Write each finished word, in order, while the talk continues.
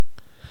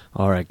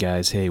All right,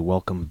 guys. Hey,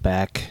 welcome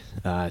back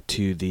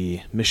to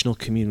the Missional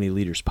Community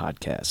Leaders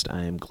Podcast.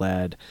 I am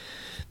glad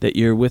that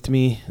you're with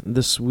me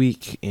this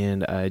week,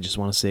 and I just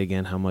want to say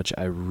again how much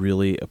I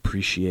really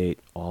appreciate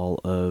all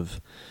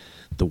of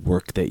the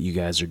work that you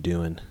guys are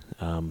doing.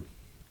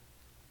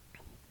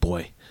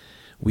 Boy,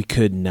 we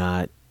could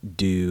not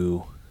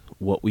do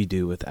what we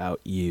do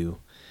without you,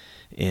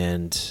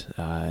 and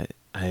I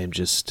am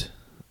just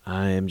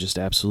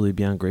absolutely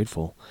beyond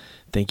grateful.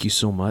 Thank you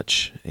so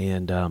much,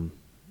 and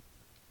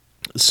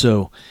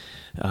So,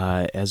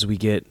 as we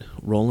get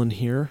rolling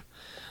here,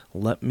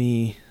 let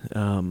me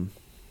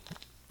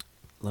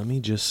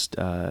just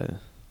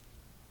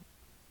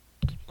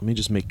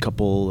make a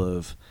couple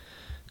of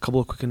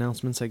quick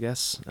announcements, I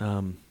guess,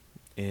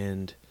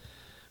 and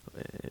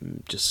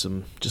just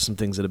some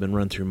things that have been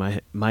run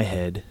through my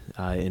head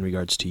in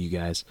regards to you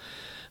guys.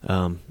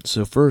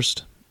 So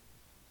first,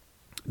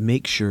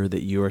 make sure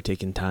that you are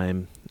taking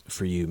time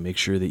for you. Make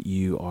sure that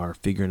you are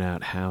figuring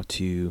out how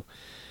to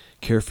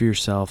care for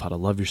yourself, how to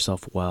love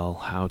yourself well,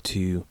 how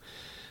to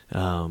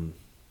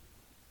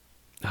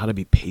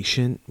be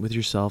patient with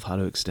yourself, how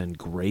to extend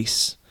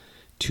grace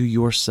to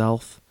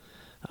yourself,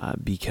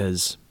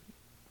 because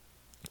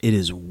it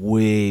is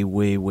way,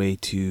 way, way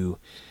too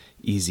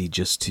easy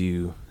just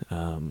to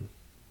kind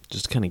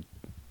of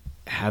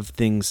have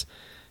things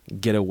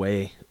get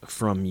away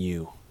from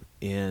you,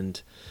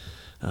 and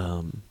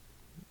all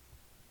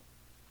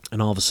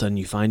of a sudden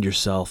you find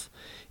yourself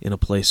in a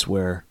place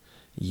where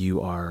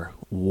you are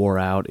wore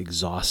out,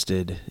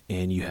 exhausted,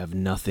 and you have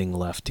nothing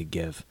left to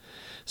give.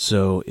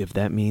 So if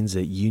that means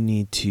that you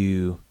need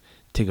to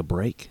take a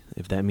break,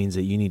 if that means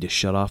that you need to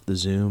shut off the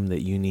Zoom,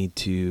 that you need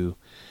to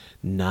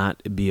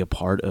not be a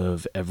part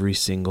of every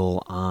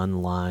single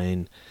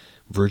online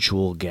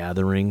virtual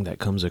gathering that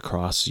comes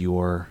across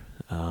your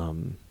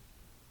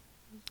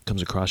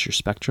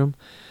spectrum,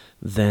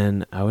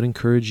 then I would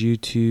encourage you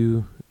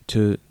to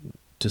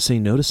say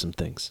no to some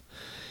things.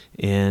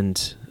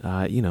 And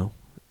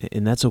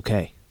and that's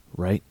okay,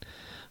 right?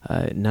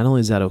 Not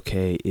only is that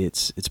okay,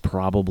 it's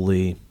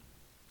probably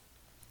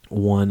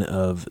one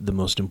of the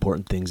most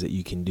important things that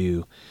you can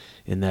do,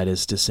 and that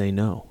is to say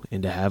no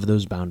and to have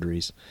those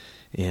boundaries.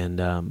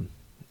 And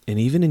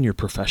even in your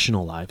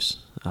professional lives,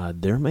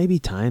 there may be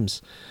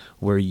times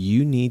where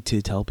you need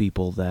to tell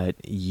people that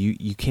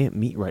you can't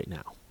meet right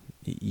now.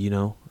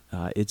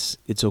 It's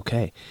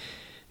okay.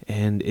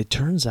 And it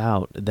turns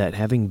out that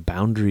having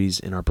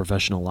boundaries in our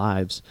professional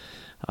lives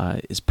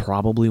is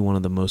probably one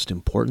of the most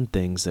important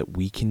things that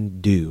we can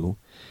do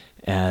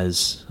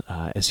as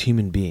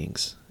human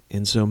beings.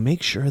 And so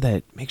make sure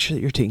that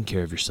you're taking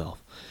care of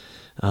yourself,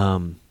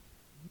 and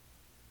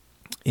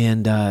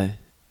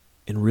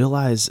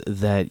realize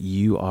that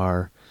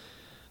you're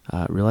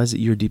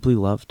deeply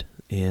loved,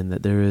 and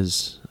that there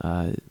is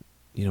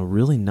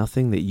really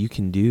nothing that you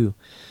can do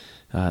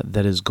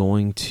that is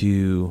going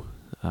to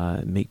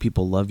make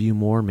people love you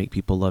more, make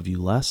people love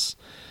you less.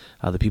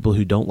 The people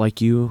who don't like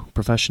you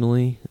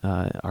professionally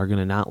are going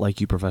to not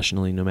like you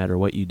professionally no matter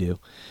what you do.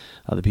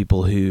 The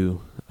people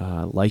who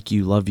like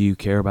you, love you,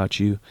 care about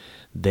you,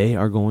 they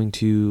are going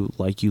to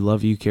like you,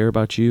 love you, care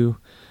about you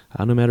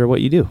no matter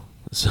what you do.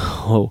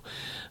 So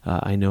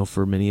I know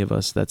for many of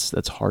us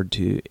that's hard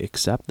to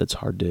accept, that's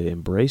hard to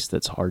embrace,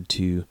 that's hard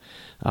to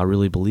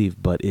really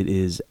believe, but it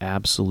is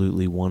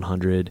absolutely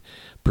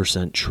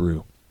 100%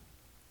 true.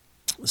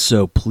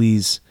 So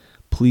please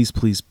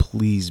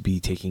be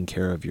taking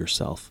care of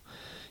yourself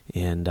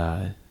and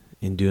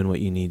doing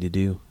what you need to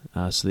do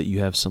so that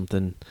you have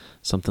something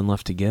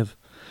left to give.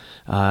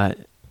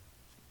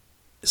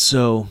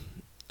 So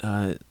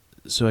I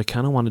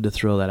kind of wanted to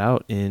throw that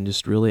out and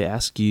just really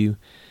ask you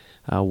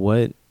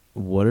what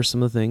are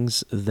some of the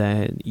things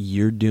that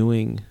you're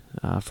doing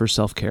for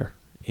self-care,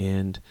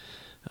 and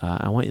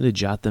I want you to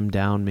jot them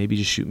down. Maybe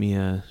just shoot me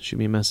a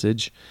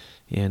message,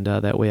 and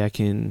that way I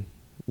can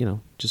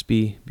just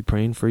be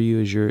praying for you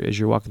as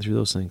you're walking through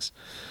those things.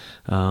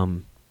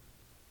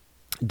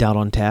 Doubt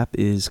on Tap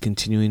is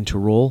continuing to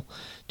roll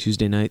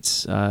Tuesday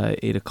nights,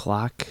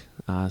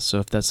 8:00. So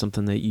if that's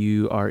something that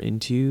you are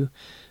into,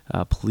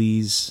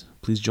 please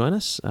join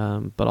us.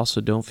 But also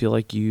don't feel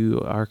like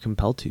you are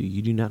compelled to.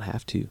 You do not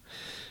have to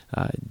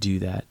do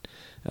that.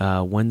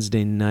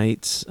 Wednesday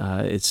nights,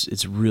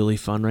 it's really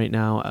fun right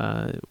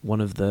now.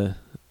 One of the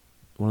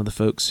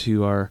folks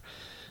who are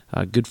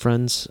good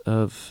friends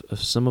of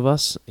some of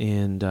us,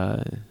 and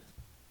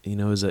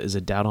is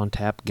a Doubt on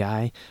Tap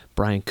guy,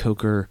 Brian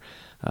Coker.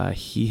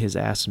 He has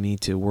asked me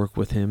to work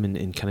with him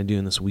in kind of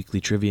doing this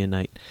weekly trivia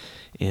night,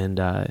 and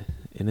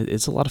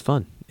it's a lot of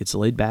fun. It's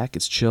laid back,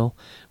 it's chill.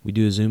 We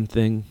do a Zoom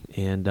thing,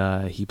 and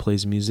he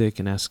plays music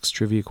and asks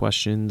trivia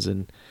questions,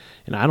 and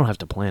I don't have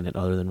to plan it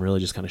other than really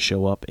just kind of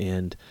show up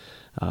and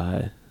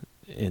run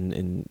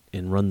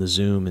the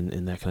Zoom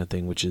and that kind of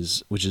thing, which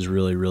is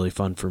really, really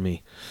fun for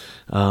me.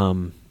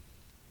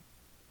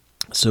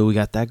 So we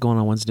got that going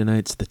on Wednesday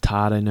nights. The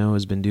Todd, I know,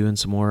 has been doing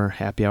some more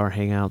happy hour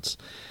hangouts.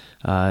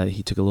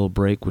 He took a little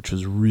break, which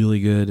was really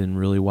good and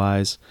really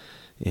wise.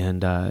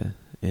 And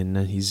and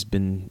he's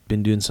been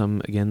doing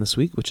some again this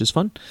week, which is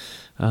fun.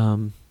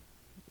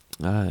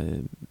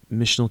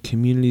 Missional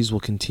communities will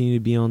continue to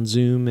be on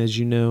Zoom, as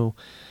you know,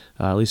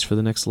 at least for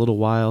the next little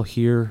while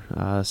here,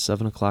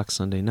 7 o'clock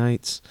Sunday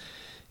nights.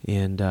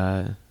 And,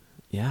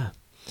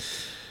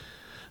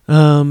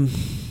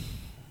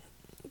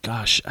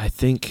 gosh, I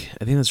think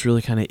that's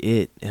really kind of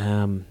it.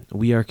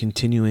 We are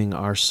continuing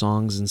our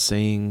Songs and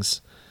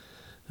Sayings,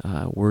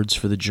 Words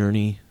for the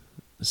Journey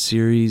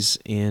series,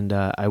 and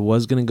I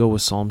was going to go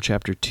with Psalm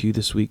chapter 2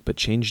 this week, but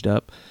changed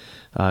up,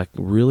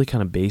 really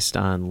kind of based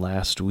on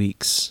last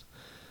week's,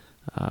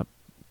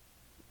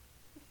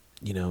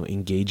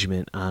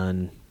 engagement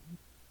on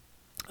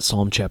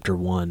Psalm chapter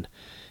 1.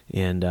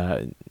 And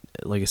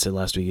like I said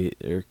last week,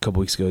 or a couple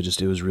weeks ago,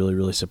 it was really,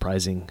 really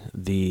surprising,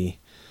 the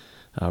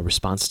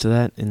response to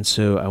that. And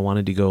so I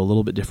wanted to go a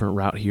little bit different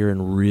route here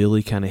and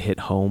really kind of hit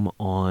home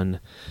on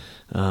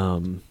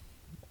a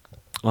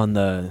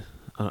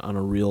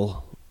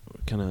real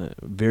kind of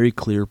very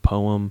clear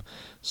poem,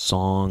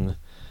 song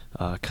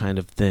kind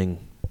of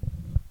thing.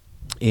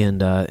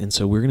 And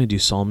so we're going to do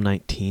Psalm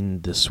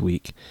 19 this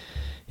week.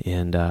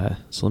 And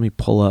so let me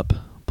pull up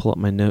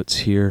my notes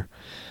here.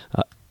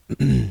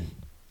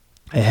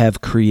 I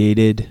have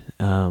created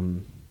a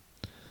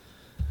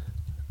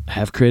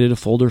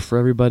folder for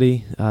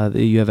everybody that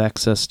you have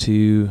access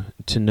to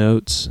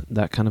notes,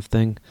 that kind of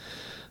thing.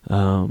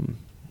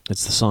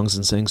 It's the Songs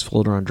and Sayings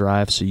folder on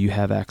Drive, so you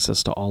have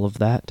access to all of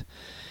that,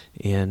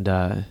 and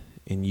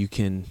you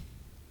can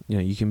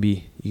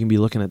be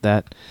looking at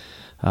that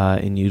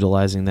and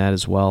utilizing that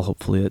as well.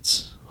 Hopefully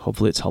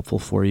it's helpful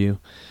for you.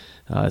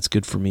 It's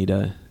good for me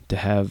to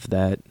have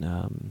that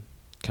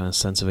kind of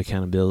sense of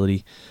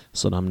accountability,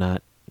 so that I'm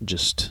not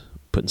just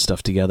putting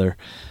stuff together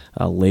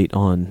late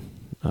on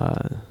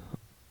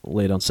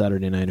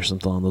Saturday night or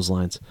something along those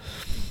lines.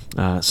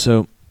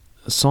 So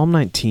Psalm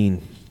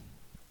 19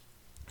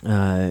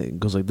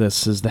 goes like this.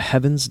 It says, "The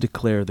heavens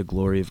declare the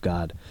glory of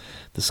God.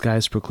 The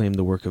skies proclaim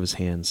the work of his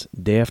hands.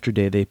 Day after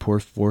day they pour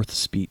forth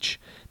speech.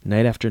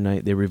 Night after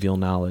night they reveal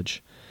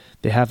knowledge.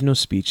 They have no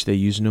speech, they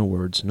use no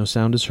words, no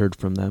sound is heard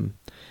from them.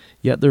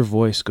 Yet their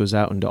voice goes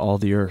out into all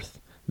the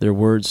earth, their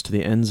words to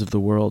the ends of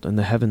the world. In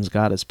the heavens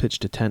God has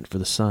pitched a tent for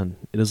the sun.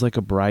 It is like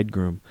a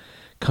bridegroom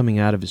coming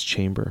out of his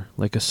chamber,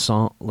 like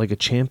a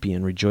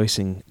champion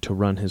rejoicing to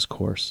run his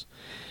course.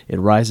 It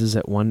rises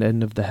at one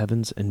end of the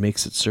heavens and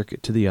makes its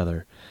circuit to the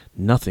other.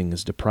 Nothing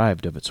is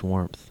deprived of its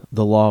warmth.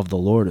 The law of the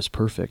Lord is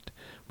perfect,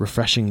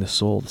 refreshing the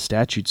soul. The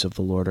statutes of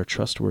the Lord are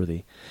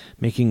trustworthy,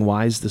 making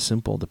wise the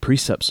simple. The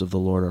precepts of the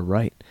Lord are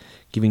right,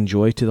 giving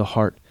joy to the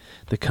heart.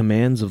 The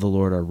commands of the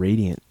Lord are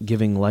radiant,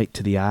 giving light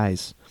to the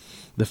eyes.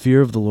 The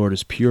fear of the Lord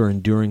is pure,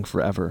 enduring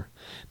forever.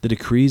 The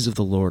decrees of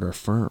the Lord are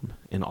firm,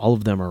 and all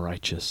of them are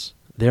righteous.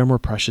 They are more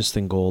precious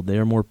than gold. They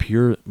are more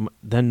pure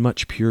than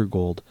much pure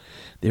gold.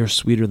 They are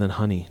sweeter than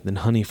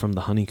honey from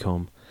the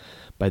honeycomb.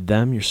 By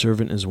them your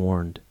servant is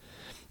warned.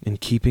 In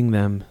keeping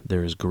them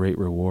there is great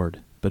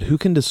reward. But who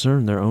can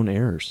discern their own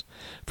errors?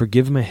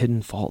 Forgive my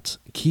hidden faults.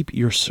 Keep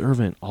your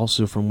servant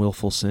also from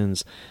willful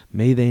sins.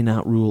 May they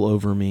not rule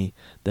over me.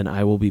 Then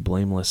I will be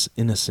blameless,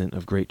 innocent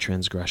of great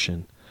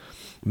transgression.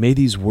 May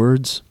these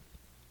words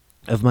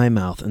of my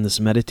mouth and this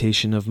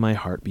meditation of my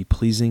heart be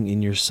pleasing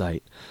in your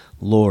sight,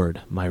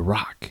 Lord, my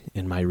rock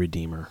and my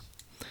redeemer."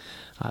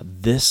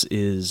 This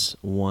is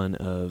one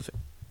of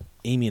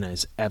Amy and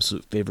I's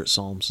absolute favorite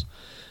psalms.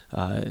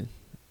 When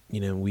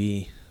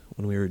we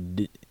were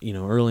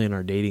early in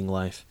our dating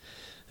life,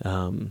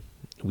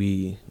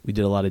 we did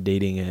a lot of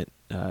dating at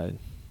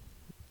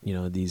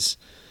these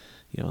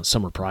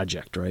summer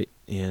project, right?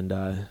 And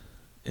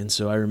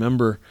so I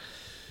remember,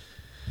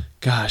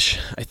 gosh,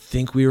 I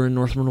think we were in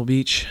North Myrtle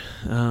Beach,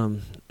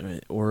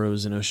 or it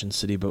was in Ocean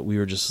City, but we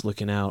were just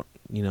looking out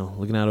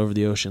over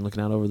the ocean,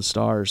 looking out over the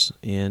stars,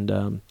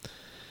 and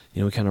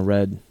we kind of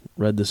read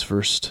this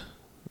first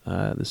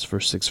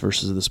 6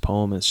 verses of this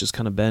poem, and it's just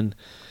kind of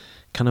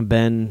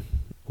been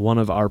one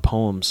of our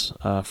poems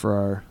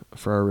for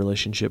our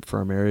relationship, for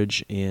our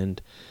marriage,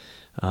 and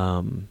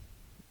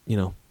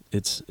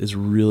it's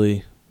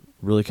really,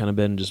 really kind of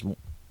been just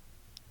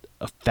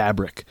a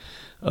fabric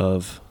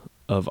of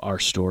our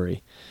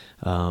story.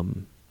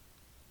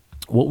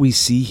 What we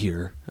see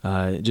here,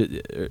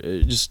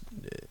 just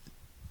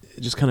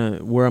kind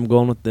of where I'm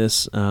going with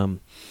this,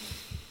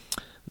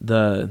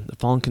 the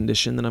fallen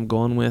condition that I'm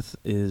going with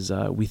is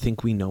we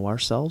think we know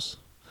ourselves.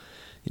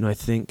 I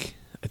think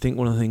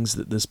one of the things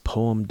that this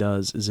poem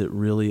does is it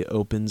really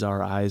opens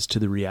our eyes to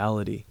the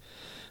reality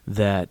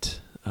that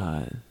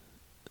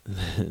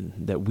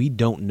that we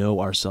don't know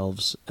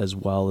ourselves as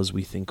well as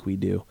we think we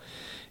do.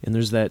 And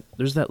there's that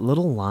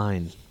little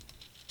line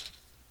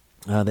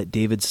that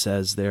David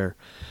says there,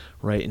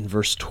 right in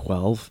verse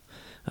 12.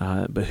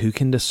 But who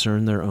can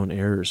discern their own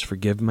errors?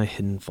 Forgive my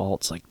hidden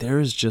faults. Like, there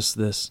is just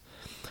this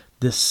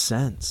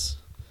sense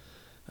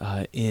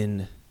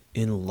in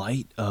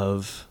light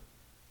of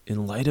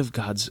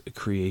God's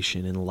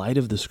creation, in light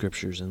of the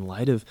scriptures, in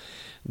light of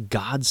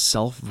God's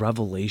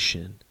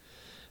self-revelation,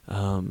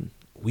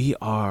 we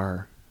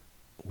are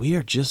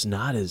just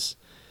not as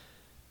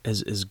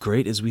as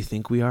great as we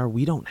think we are,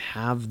 we don't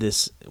have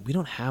this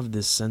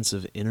sense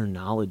of inner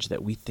knowledge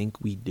that we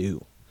think we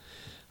do.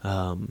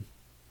 And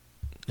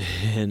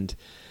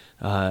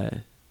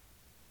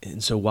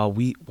so while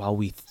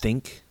we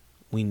think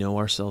we know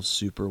ourselves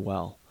super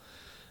well,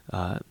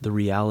 the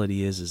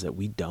reality is that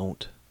we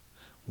don't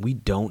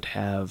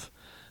have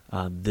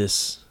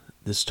this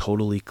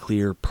totally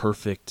clear,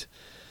 perfect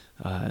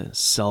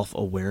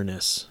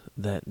self-awareness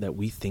that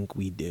we think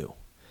we do.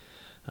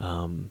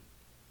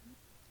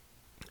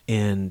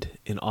 And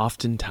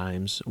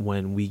oftentimes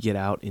when we get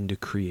out into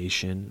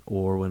creation,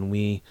 or when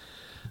we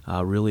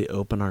really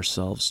open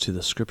ourselves to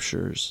the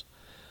scriptures,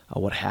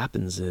 what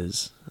happens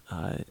is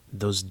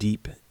those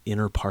deep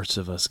inner parts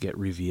of us get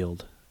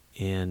revealed,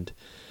 and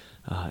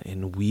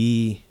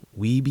we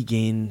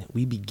begin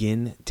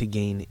to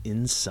gain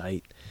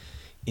insight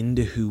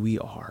into who we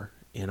are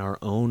in our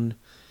own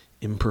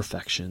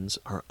imperfections,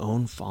 our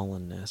own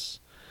fallenness,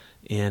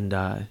 and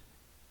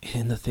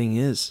the thing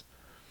is,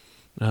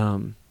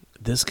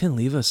 this can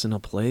leave us in a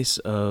place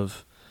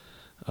of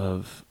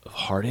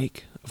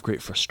heartache, of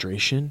great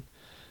frustration.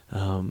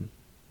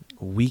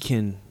 We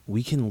can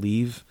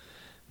leave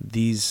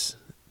these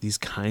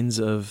kinds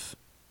of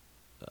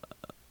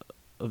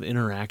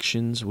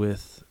interactions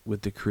with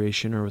the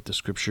creation or with the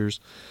scriptures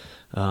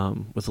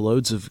with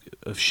loads of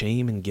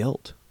shame and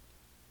guilt.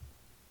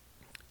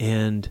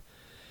 And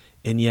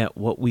yet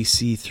what we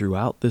see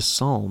throughout this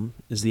psalm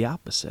is the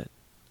opposite.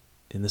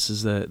 And this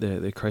is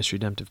the Christ's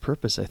redemptive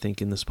purpose, I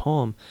think, in this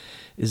poem,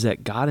 is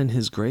that God in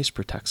his grace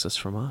protects us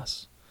from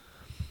us.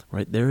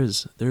 Right? There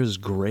is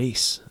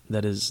grace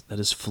that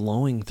is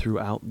flowing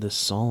throughout this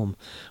psalm,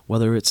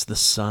 whether it's the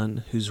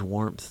sun whose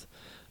warmth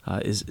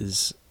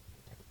is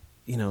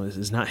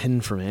not hidden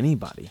from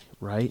anybody,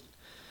 right?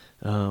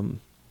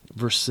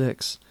 Verse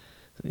 6,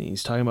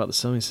 he's talking about the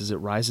sun. He says, it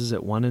rises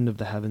at one end of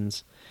the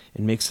heavens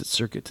and makes its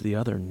circuit to the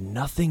other.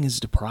 Nothing is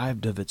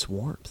deprived of its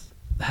warmth.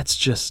 That's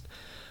just,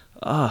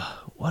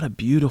 what a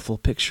beautiful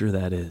picture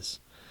that is.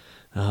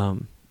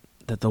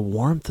 That the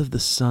warmth of the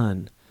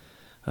sun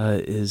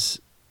is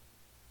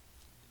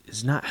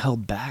not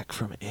held back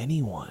from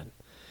anyone.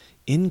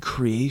 In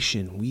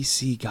creation, we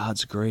see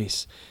God's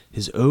grace,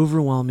 his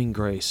overwhelming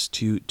grace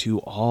to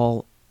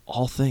all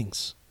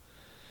things,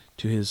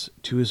 to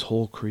his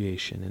whole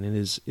creation, and it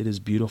is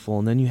beautiful.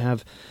 And then you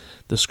have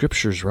the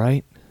scriptures,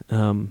 right?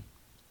 The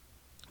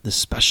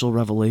special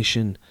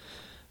revelation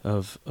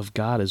of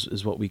God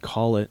is what we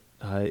call it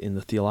in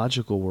the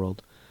theological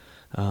world.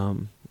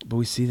 But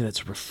we see that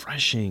it's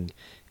refreshing.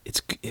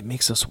 It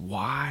makes us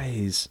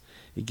wise.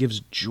 It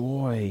gives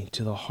joy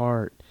to the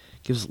heart.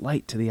 It gives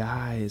light to the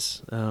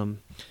eyes. And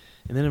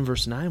then in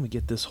verse 9, we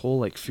get this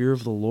whole fear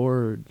of the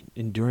Lord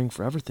enduring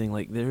for everything.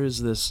 There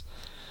is this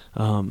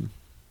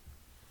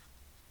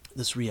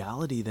this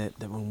reality that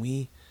when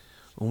we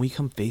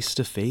come face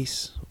to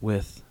face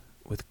with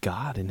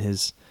God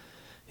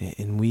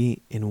and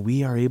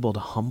we are able to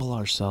humble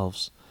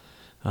ourselves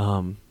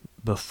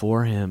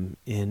before him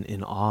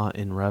in awe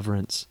and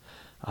reverence,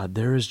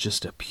 there is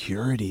just a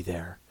purity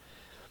there,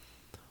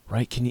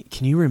 right?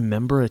 Can you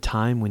remember a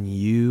time when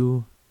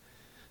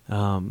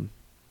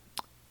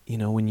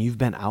when you've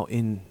been out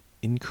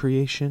in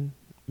creation,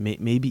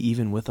 maybe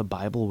even with a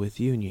Bible with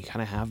you, and you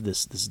kind of have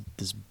this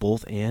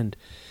both and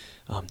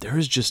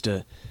there's just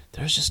a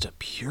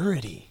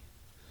purity.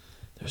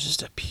 There's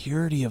just a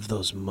purity of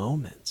those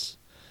moments.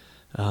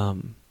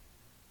 Mike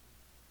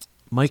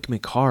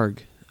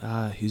McHargue,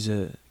 who's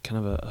a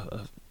kind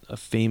of a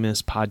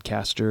famous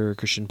podcaster,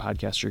 Christian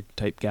podcaster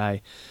type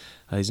guy.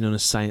 He's known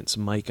as Science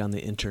Mike on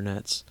the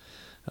internets.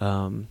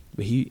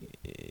 But he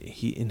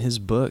in his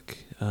book,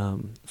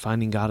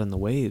 Finding God in the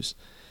Waves,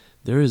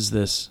 there is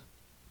this.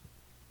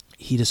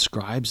 He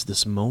describes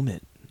this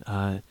moment,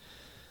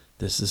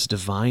 this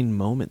divine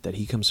moment that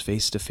he comes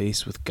face to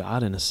face with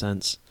God in a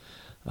sense,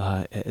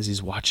 as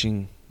he's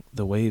watching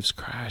the waves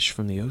crash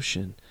from the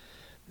ocean.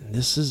 And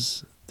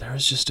there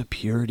is just a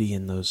purity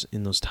in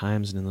those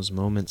times and in those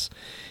moments,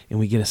 and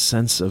we get a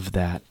sense of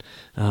that.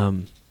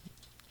 And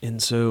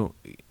so,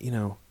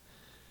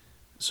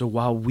 so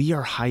while we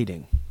are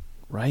hiding,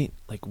 right?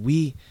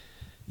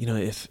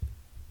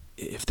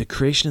 If the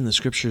creation and the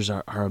scriptures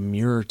are a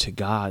mirror to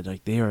God,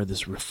 they are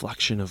this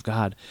reflection of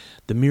God,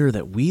 the mirror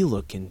that we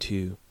look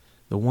into,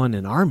 the one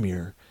in our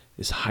mirror,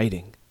 is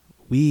hiding.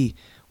 We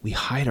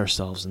hide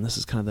ourselves, and this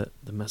is kind of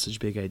the message,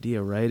 big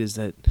idea, right? Is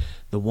that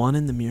the one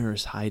in the mirror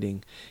is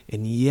hiding,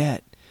 and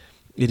yet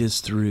it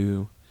is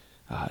through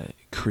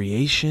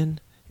creation,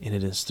 and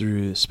it is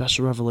through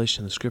special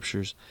revelation of the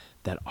scriptures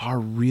that our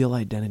real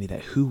identity,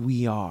 that who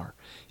we are,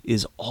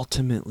 is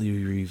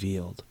ultimately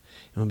revealed.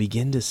 And we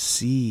begin to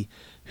see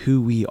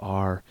who we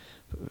are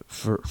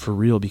for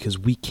real, because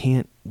we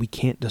can't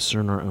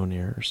discern our own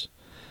errors.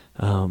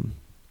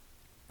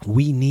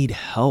 We need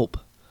help.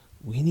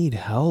 We need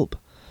help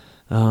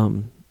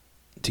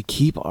to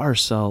keep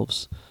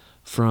ourselves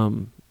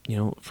from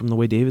the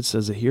way David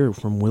says it here,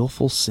 from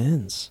willful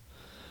sins,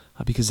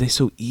 because they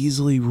so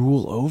easily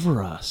rule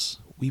over us.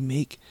 We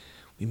make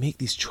make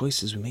these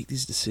choices, we make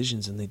these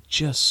decisions, and they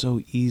just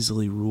so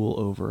easily rule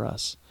over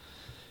us.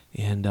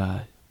 And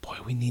boy,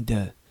 we need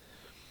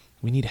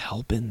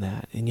help in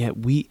that. And yet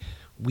we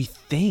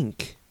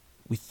think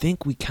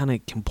we kind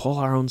of can pull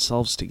our own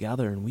selves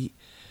together, and we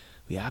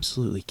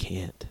absolutely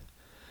can't.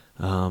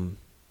 And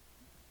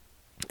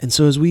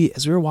so as we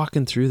were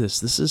walking through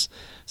this is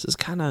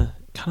kind of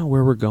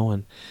where we're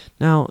going.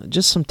 Now,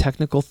 just some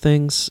technical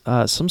things.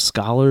 Some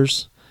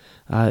scholars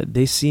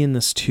they see in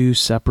this two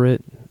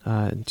separate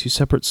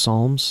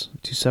psalms,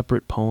 two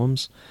separate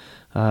poems,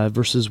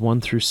 verses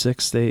 1 through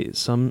 6.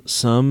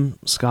 Some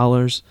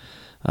scholars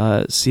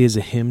see as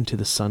a hymn to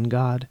the sun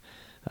god.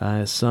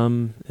 And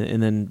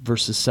then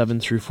verses 7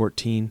 through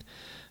 14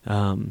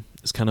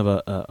 is kind of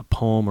a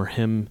poem or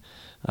hymn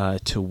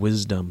to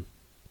wisdom.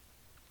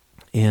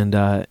 And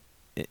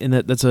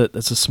that's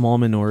a small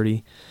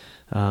minority.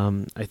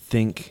 I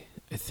think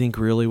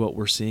really what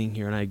we're seeing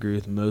here, and I agree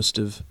with most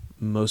of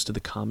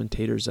the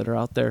commentators that are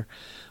out there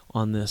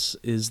on this,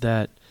 is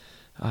that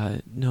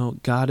no,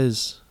 God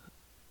has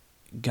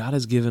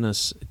given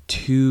us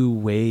two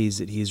ways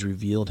that He has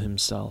revealed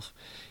Himself.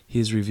 He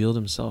has revealed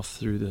Himself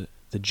through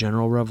the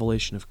general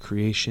revelation of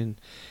creation.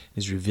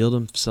 He's revealed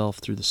Himself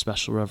through the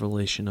special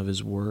revelation of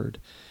His Word,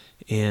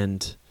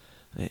 and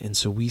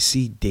so we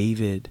see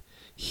David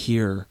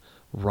here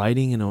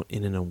writing in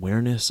an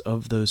awareness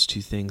of those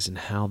two things and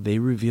how they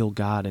reveal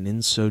God, and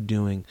in so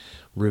doing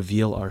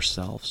reveal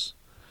ourselves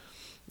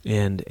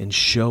and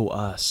show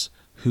us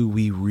who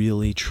we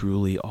really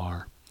truly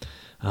are.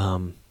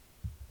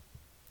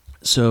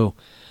 So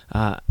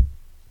that's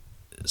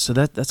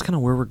kind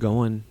of where we're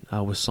going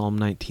with Psalm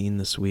 19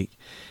 this week.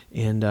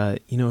 And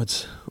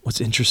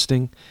what's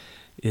interesting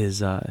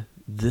is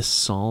this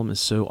psalm is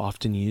so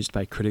often used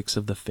by critics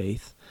of the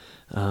faith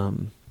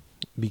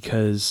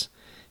because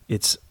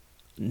it's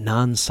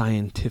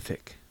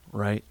non-scientific,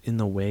 right, in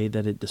the way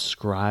that it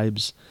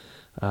describes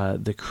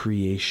the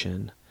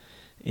creation.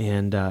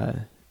 And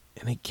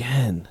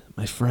again,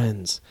 my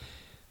friends,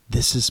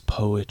 this is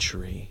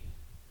poetry,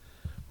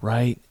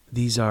 right?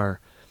 These are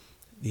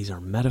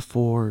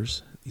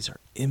metaphors, these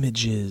are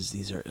images,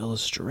 these are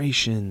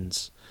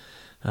illustrations.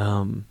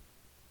 And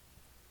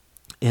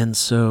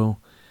so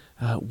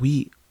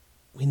we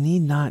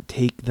need not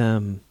take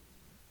them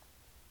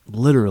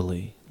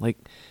literally. Like,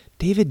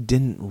 David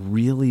didn't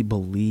really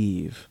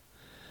believe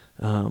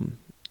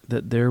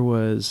that there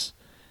was,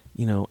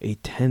 a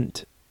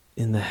tent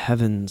in the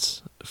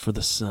heavens for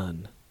the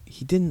sun.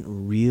 He didn't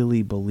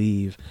really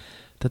believe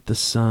that the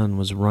sun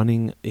was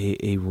running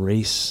a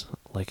race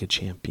like a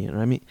champion.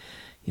 I mean,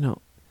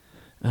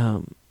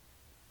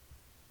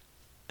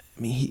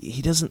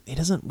 he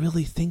doesn't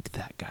really think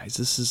that, guys.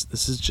 This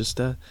is just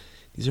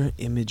these are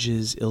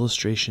images,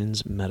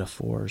 illustrations,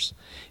 metaphors,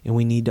 and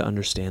we need to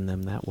understand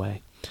them that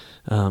way.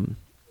 I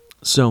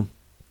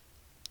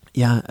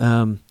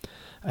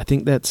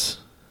think that's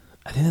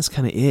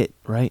kind of it,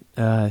 right?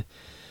 So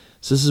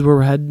this is where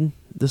we're heading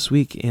this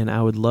week, and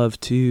I would love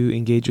to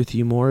engage with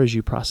you more as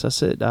you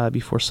process it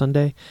before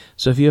Sunday.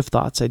 So if you have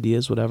thoughts,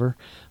 ideas, whatever,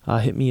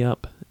 hit me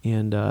up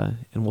and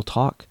we'll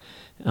talk.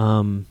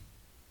 And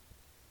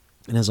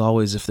as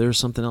always, if there's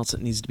something else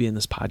that needs to be in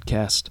this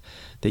podcast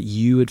that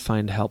you would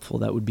find helpful,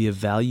 that would be a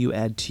value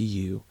add to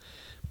you,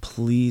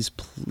 please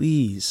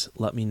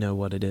let me know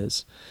what it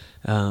is.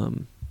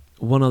 One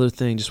other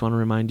thing, just want to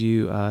remind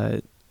you,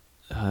 I've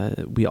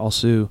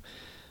also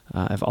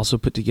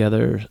put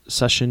together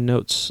session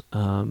notes.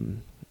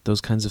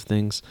 Those kinds of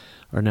things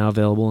are now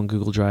available in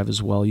Google Drive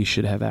as well. You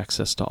should have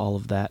access to all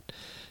of that.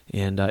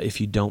 And if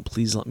you don't,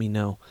 please let me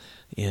know.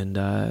 And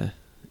I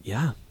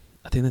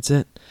think that's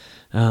it.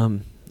 All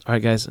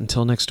right, guys,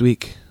 until next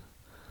week,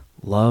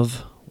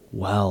 love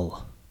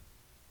well.